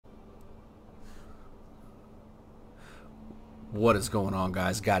What is going on,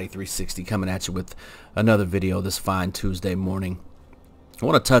 guys? Gotti360 coming at you with another video this fine Tuesday morning. I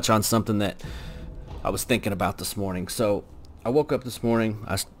want to touch on something that I was thinking about this morning. So I woke up this morning,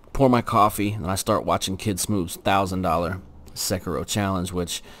 I pour my coffee, and I start watching Kid Smooth's $1,000 Sekiro challenge,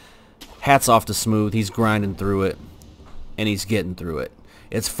 which hats off to Smooth. He's grinding through it, and he's getting through it.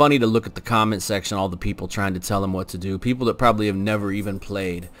 It's funny to look at the comment section, all the people trying to tell him what to do, people that probably have never even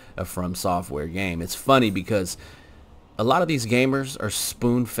played a From Software game. It's funny because a lot of these gamers are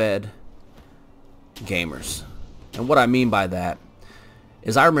spoon-fed gamers. And what I mean by that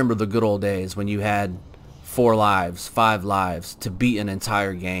is I remember the good old days when you had 4 lives, 5 lives to beat an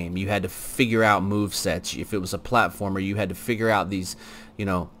entire game. You had to figure out movesets. If it was a platformer, you had to figure out these,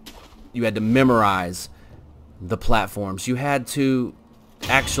 you had to memorize the platforms. You had to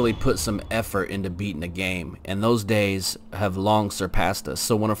actually put some effort into beating a game, and those days have long surpassed us.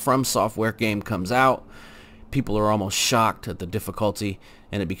 So when a From Software game comes out, people are almost shocked at the difficulty,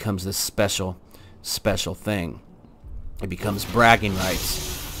 and it becomes this special thing. It becomes bragging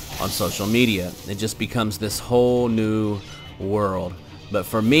rights on social media. It just becomes this whole new world. But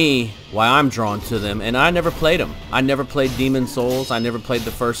for me, why I'm drawn to them, and I never played them. I never played Demon Souls. I never played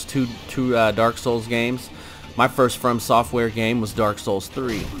the first two Dark Souls games. My first From Software game was Dark Souls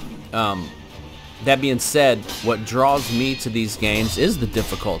 3. That being said, what draws me to these games is the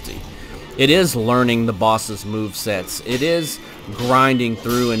difficulty. It is learning the boss's movesets. It is grinding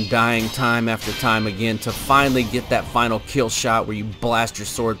through and dying time after time again to finally get that final kill shot where you blast your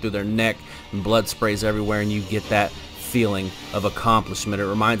sword through their neck and blood sprays everywhere and you get that feeling of accomplishment. It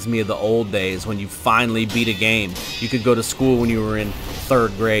reminds me of the old days when you finally beat a game. You could go to school when you were in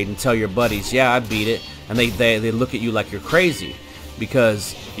 3rd grade and tell your buddies, yeah, I beat it. And they look at you like you're crazy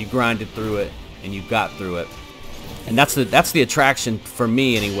because you grinded through it and you got through it. And that's the attraction for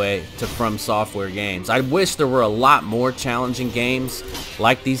me anyway to From Software games. I wish there were a lot more challenging games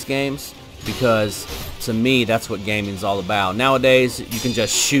like these games, because to me that's what gaming's all about. Nowadays you can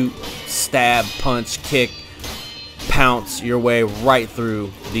just shoot, stab, punch, kick, pounce your way right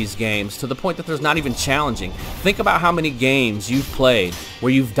through these games to the point that there's not even challenging. Think about how many games you've played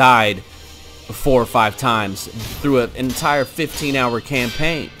where you've died 4 or 5 times through an entire 15-hour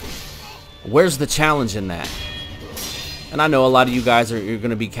campaign. Where's the challenge in that? And I know a lot of you guys you're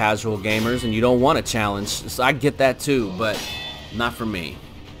going to be casual gamers and you don't want a challenge. So I get that too, but not for me.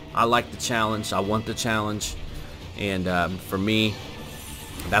 I like the challenge. I want the challenge. And for me,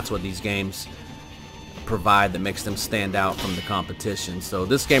 that's what these games provide that makes them stand out from the competition. So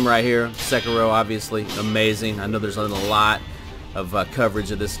this game right here, Sekiro, obviously amazing. I know there's a lot of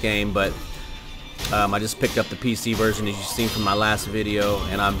coverage of this game, but I just picked up the PC version, as you've seen from my last video,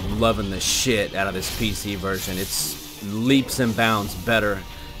 and I'm loving the shit out of this PC version. It's leaps and bounds better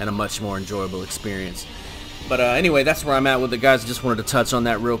and a much more enjoyable experience. But anyway, that's where I'm at with it, guys. I just wanted to touch on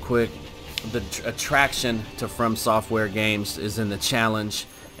that real quick. The attraction to From Software games is in the challenge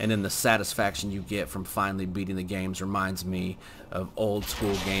and in the satisfaction you get from finally beating the games. Reminds me of old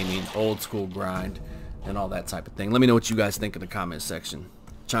school gaming, old school grind, and all that type of thing. Let me know what you guys think in the comment section.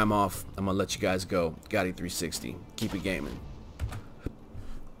 Chime off. I'm gonna let you guys go. Gotti360. Keep it gaming.